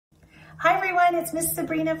Hi everyone, it's Miss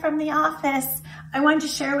Sabrina from the office. I wanted to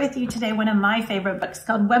share with you today one of my favorite books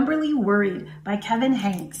called Wemberly Worried by Kevin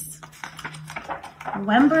Henkes.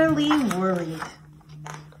 Wemberly Worried.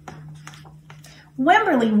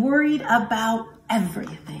 Wemberly worried about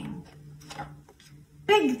everything.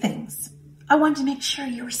 Big things. I wanted to make sure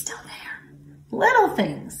you were still there. Little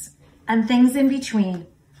things and things in between.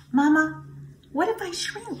 Mama, what if I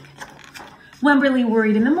shrink? Wemberly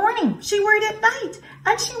worried in the morning. She worried at night.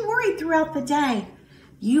 And she worried throughout the day.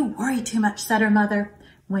 You worry too much, said her mother.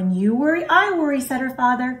 When you worry, I worry, said her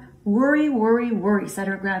father. Worry, worry, worry, said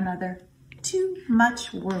her grandmother. Too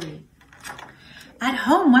much worry. At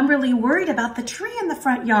home, Wemberly worried about the tree in the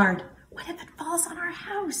front yard. What if it falls on our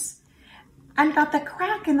house? And about the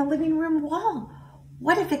crack in the living room wall.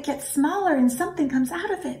 What if it gets smaller and something comes out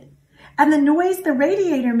of it? And the noise the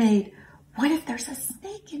radiator made. What if there's a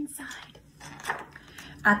snake inside?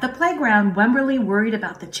 At the playground, Wemberly worried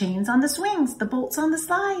about the chains on the swings, the bolts on the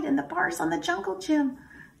slide, and the bars on the jungle gym.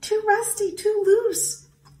 Too rusty, too loose,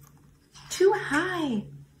 too high.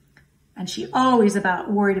 And she always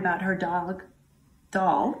worried about her doll,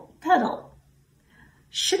 Petal.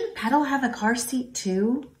 Shouldn't Petal have a car seat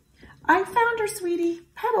too? I found her, sweetie.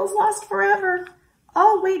 Petal's lost forever.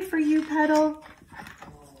 I'll wait for you, Petal.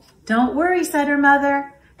 Don't worry, said her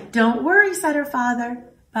mother. Don't worry, said her father.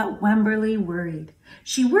 But Wemberly worried.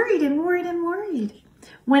 She worried and worried and worried.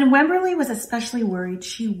 When Wemberly was especially worried,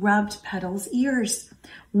 she rubbed Petal's ears.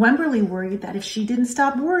 Wemberly worried that if she didn't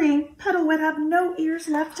stop worrying, Petal would have no ears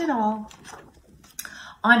left at all.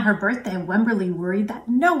 On her birthday, Wemberly worried that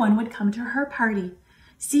no one would come to her party.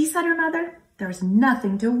 See, said her mother, there's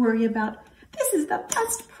nothing to worry about. This is the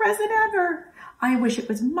best present ever. I wish it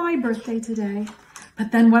was my birthday today.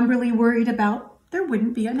 But then Wemberly worried about there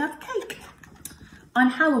wouldn't be enough cake. On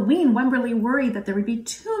Halloween, Wemberly worried that there would be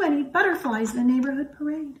too many butterflies in the neighborhood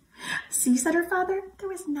parade. See, said her father, there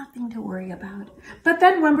was nothing to worry about. But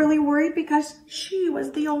then Wemberly worried because she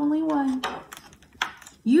was the only one.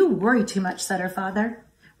 You worry too much, said her father.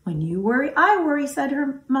 When you worry, I worry, said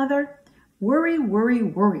her mother. Worry, worry,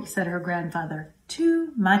 worry, said her grandfather.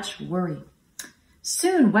 Too much worry.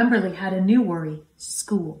 Soon, Wemberly had a new worry,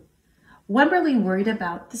 school. Wemberly worried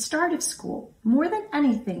about the start of school more than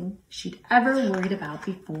anything she'd ever worried about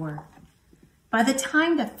before. By the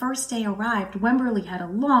time the first day arrived, Wemberly had a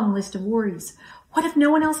long list of worries. What if no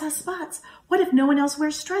one else has spots? What if no one else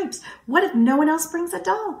wears stripes? What if no one else brings a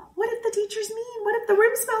doll? What if the teacher's mean? What if the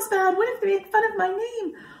room smells bad? What if they make fun of my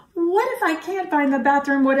name? What if I can't find the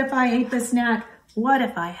bathroom? What if I ate the snack? What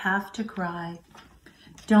if I have to cry?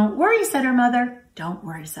 Don't worry, said her mother. Don't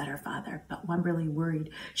worry, said her father. But Wemberly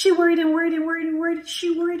worried. She worried and worried and worried and worried.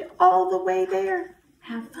 She worried all the way there.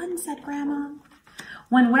 Have fun, said Grandma.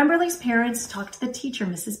 When Wemberly's parents talked to the teacher,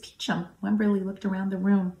 Mrs. Peachum, Wemberly looked around the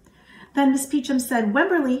room. Then Miss Peachum said,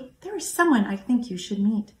 Wemberly, there is someone I think you should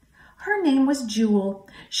meet. Her name was Jewel.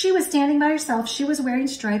 She was standing by herself. She was wearing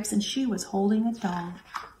stripes and she was holding a doll.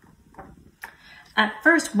 At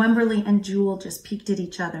first, Wemberly and Jewel just peeked at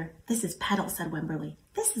each other. This is Petal, said Wemberly.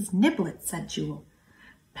 This is Niblet, said Jewel.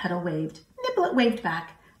 Petal waved. Niblet waved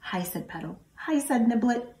back. Hi, said Petal. Hi, said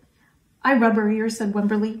Niblet. I rub her ears, said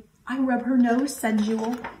Wemberly. I rub her nose, said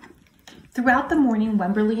Jewel. Throughout the morning,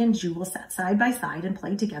 Wemberly and Jewel sat side by side and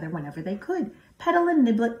played together whenever they could. Petal and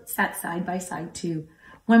Niblet sat side by side too.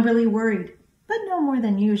 Wemberly worried, but no more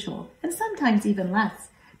than usual, and sometimes even less.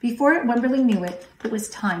 Before Wemberly knew it, it was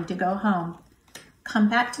time to go home. Come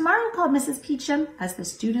back tomorrow, called Mrs. Peachum as the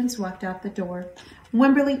students walked out the door.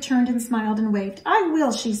 Wemberly turned and smiled and waved. I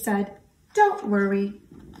will, she said. Don't worry.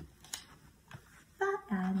 The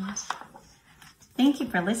end. Thank you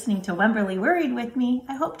for listening to Wemberly Worried with me.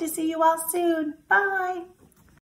 I hope to see you all soon. Bye.